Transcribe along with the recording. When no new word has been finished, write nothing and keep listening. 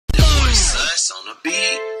It's on the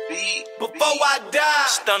beat. Before I die,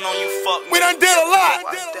 Stun on you, fuck me. We done did a lot.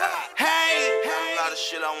 hey, A lot of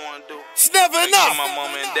shit I wanna do. It's never Make sure enough. my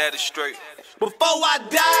mama and daddy straight. before I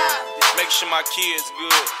die, Make sure my kids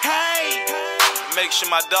good. hey, Make sure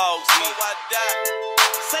my dogs eat.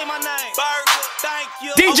 say my name. Burga. Thank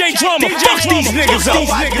you. DJ Drummer, fuck these niggas up.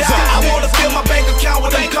 Before I die, I wanna fill my bank account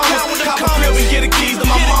with them commas. Cop a crib and get the keys to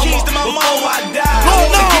my mama. Before I die, I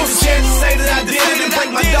wanna get the chance to say that I did it and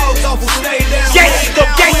break my dogs off who stayed down. Gangsta,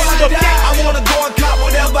 gangsta, I wanna go and cop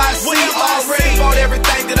whatever I see. Already bought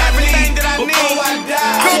everything that I need. Before I die,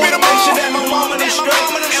 I wanna make sure that my mama is straight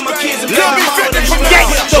and my kids and my mama is straight.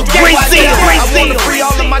 Gangsta I Grillz. wanna free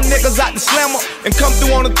all of my niggas out the slammer and come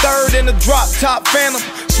through on the third in the drop top phantom.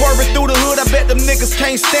 Swerving through the hood, I bet them niggas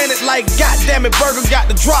can't stand it. Like goddamn it, Burga got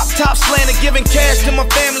the drop top slanted, giving cash to my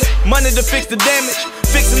family, money to fix the damage,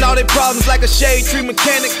 fixing all their problems like a shade tree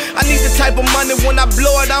mechanic. I need the type of money when I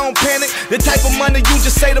blow it, I don't panic. The type of money you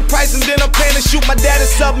just say the price and then I'm panic. Shoot my daddy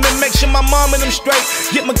something and make sure my mom and them straight.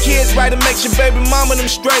 Get my kids right and make sure baby mama them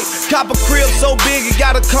straight. Cop a crib so big it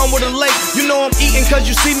gotta come with a lake. You know I'm eating cause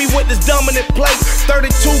you see me with this dominant plate. 32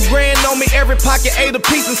 grand on me, every pocket ate a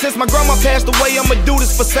piece. And since my grandma passed away, I'ma do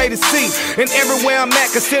this for say to see. And everywhere I'm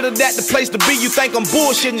at, consider that the place to be. You think I'm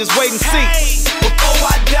bullshitting, just wait and see. Before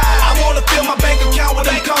I die, I wanna fill my bank account with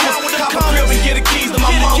them commas. Cop a crib and get the keys to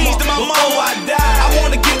my mama. Before I die, I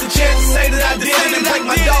wanna get the chance to say that I did it and break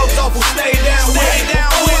my dogs off who stayed down with.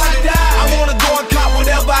 Before I die, I wanna go and cop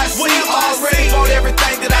whatever I see. Already bought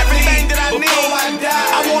everything that I need. Before I die,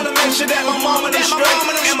 I wanna make sure that my mama is straight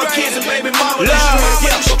and my kids and baby mama is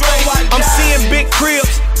straight. I'm seeing big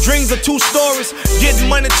cribs. Dreams are 2 stories. Getting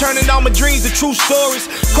money, turning all my dreams to true stories.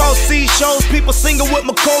 Cross seas shows, people singing with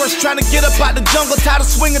my chorus. Trying to get up out the jungle, tired of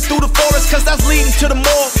swinging through the forest. Cause that's leading to the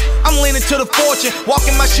morgue. I'm leaning to the fortune.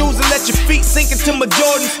 Walking my shoes and let your feet sink into my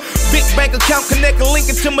Jordans. Big bank account connecting,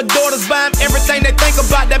 linking to my daughters. Buying everything they think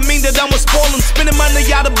about, that mean that I'ma spoil them. Spending money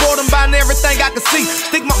out of boredom, buying everything I can see.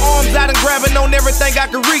 Stick my arms out and grabbing on everything I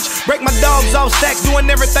can reach. Break my dogs off stacks, doing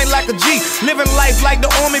everything like a G. Living life like the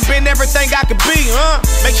army, been everything I could be,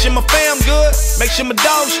 Make sure my fam good, make sure my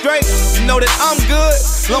dog straight. You know that I'm good,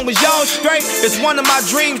 long as y'all straight. It's one of my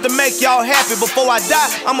dreams to make y'all happy. Before I die,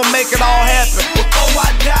 I'ma make it all happen. Before I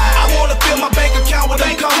die, I wanna fill my bank account with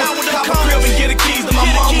them commas. Cop a crib and get the keys to my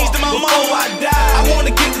mama. Before I die, I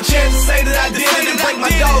wanna get the chance to say that I did it and break my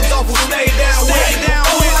dogs off who stayed down with.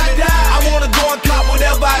 Before I die, I wanna go and cop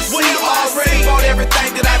whatever I see. Already bought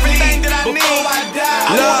everything that I need. Before I die,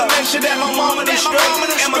 I wanna make sure that my mama is straight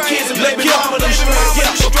and my kids and baby mama them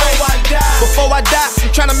straight. Before I die, I'm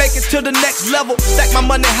tryna make it to the next level. Stack my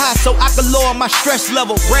money high so I can lower my stress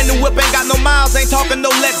level. Brand new whip, ain't got no miles, ain't talking no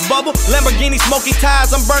Lex bubble. Lamborghini smoky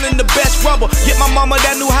tires, I'm burning the best rubber. Get my mama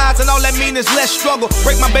that new highs and all that mean is less struggle.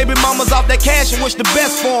 Break my baby mamas off that cash and wish the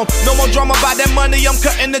best for 'em. No more drama about that money, I'm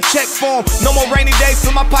cutting the check for 'em. No more rainy days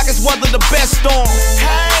till my pockets weather the best storm.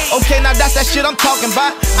 Okay, now that's that shit I'm talking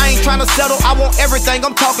about. I ain't tryna settle, I want everything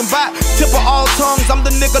I'm talking about. Tip of all tongues, I'm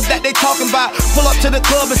the nigga that they talking about. Pull up to the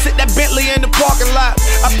club and sit that Bentley in the parking lot.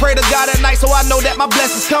 I pray to God at night so I know that my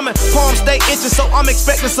blessings coming. Palms stay itching so I'm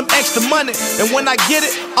expecting some extra money. And when I get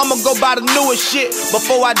it, I'ma go buy the newest shit.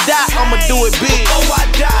 Before I die, I'ma do it big. Before I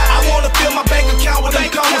die, I wanna fill my bank account with them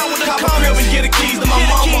commas. Cop a crib and get the keys to my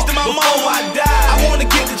mama. Before I die, I wanna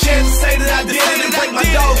get the chance to say that I did it and break my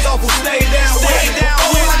dogs off who stayed down with.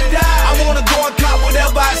 Before I die, I wanna go and cop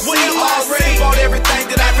whatever I see. Already bought everything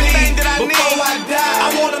that I need. Before I die, I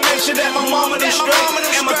wanna make sure that my mama is straight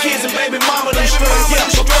and my kids and baby mama them straight.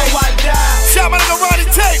 Before I die. Shout my nigga Ronnie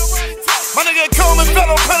Tape. My nigga Coleman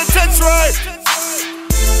Federal Penitentiary.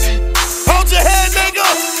 Hold your head, nigga.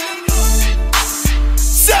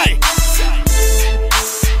 Say.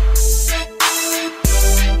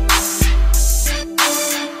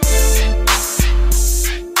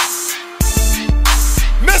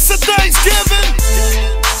 Mr. Thanksgiving.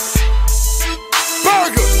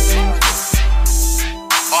 Burga.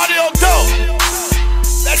 Audio dope.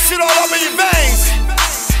 That shit all up in your veins.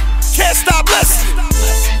 Can't stop listening.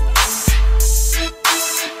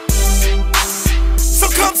 So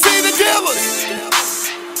come see the dealers.